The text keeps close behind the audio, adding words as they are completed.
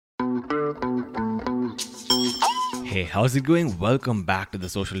Hey, how's it going? Welcome back to the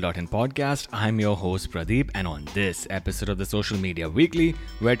Social.in podcast. I'm your host Pradeep, and on this episode of the Social Media Weekly,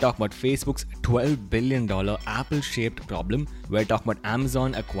 we're talking about Facebook's $12 billion apple-shaped problem, we're talking about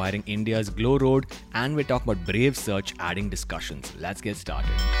Amazon acquiring India's Glow Road, and we're talking about Brave Search adding discussions. Let's get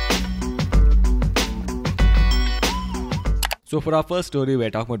started. So for our first story, we're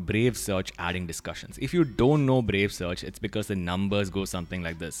talking about Brave Search adding discussions. If you don't know Brave Search, it's because the numbers go something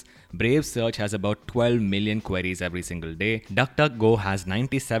like this. Brave Search has about 12 million queries every single day. DuckDuckGo has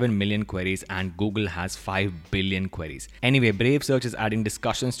 97 million queries and Google has 5 billion queries. Anyway, Brave Search is adding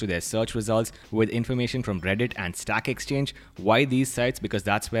discussions to their search results with information from Reddit and Stack Exchange. Why these sites? Because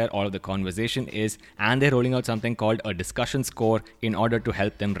that's where all of the conversation is, and they're rolling out something called a discussion score in order to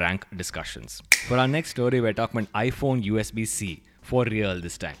help them rank discussions. For our next story, we're talking about iPhone USB-C. For real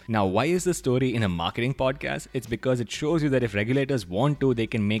this time. Now, why is this story in a marketing podcast? It's because it shows you that if regulators want to, they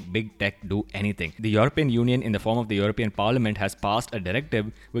can make big tech do anything. The European Union, in the form of the European Parliament, has passed a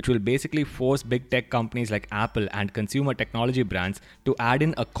directive which will basically force big tech companies like Apple and consumer technology brands to add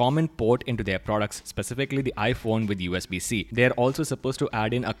in a common port into their products, specifically the iPhone with USB-C. They're also supposed to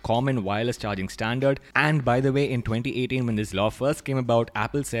add in a common wireless charging standard. And by the way, in 2018, when this law first came about,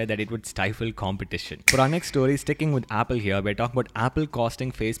 Apple said that it would stifle competition. For our next story, sticking with Apple here, we're talking about Apple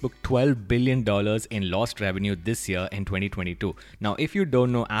costing Facebook $12 billion in lost revenue this year in 2022. Now, if you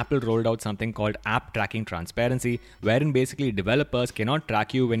don't know, Apple rolled out something called App Tracking Transparency, wherein basically developers cannot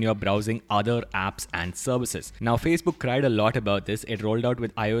track you when you're browsing other apps and services. Now, Facebook cried a lot about this. It rolled out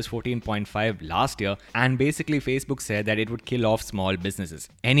with iOS 14.5 last year, and basically Facebook said that it would kill off small businesses.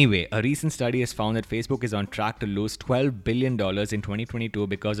 Anyway, a recent study has found that Facebook is on track to lose $12 billion in 2022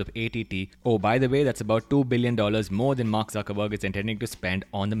 because of ATT. Oh, by the way, that's about $2 billion more than Mark Zuckerberg is intending to spend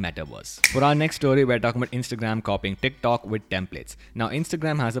on the metaverse. For our next story, we're talking about Instagram copying TikTok with templates. Now,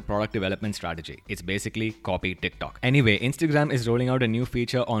 Instagram has a product development strategy. It's basically copy TikTok. Anyway, Instagram is rolling out a new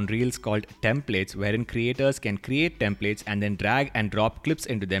feature on Reels called Templates, wherein creators can create templates and then drag and drop clips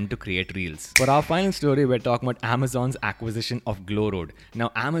into them to create Reels. For our final story, we're talking about Amazon's acquisition of Glow Road.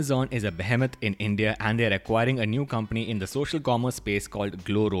 Now, Amazon is a behemoth in India and they're acquiring a new company in the social commerce space called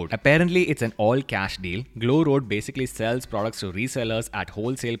Glow Road. Apparently, it's an all-cash deal. Glow Road basically sells products to resellers at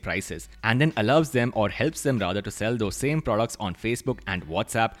wholesale prices and then allows them, or helps them rather, to sell those same products on Facebook and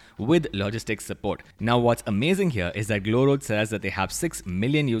WhatsApp with logistics support. Now, what's amazing here is that Glow Road says that they have 6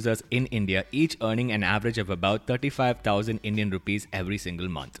 million users in India, each earning an average of about 35,000 Indian rupees every single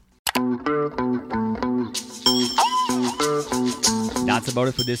month. That's about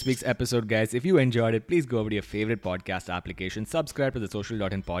it for this week's episode, guys. If you enjoyed it, please go over to your favorite podcast application, subscribe to the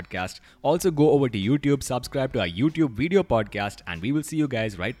Social.in podcast. Also go over to YouTube, subscribe to our YouTube video podcast, and we will see you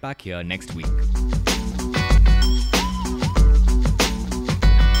guys right back here next week.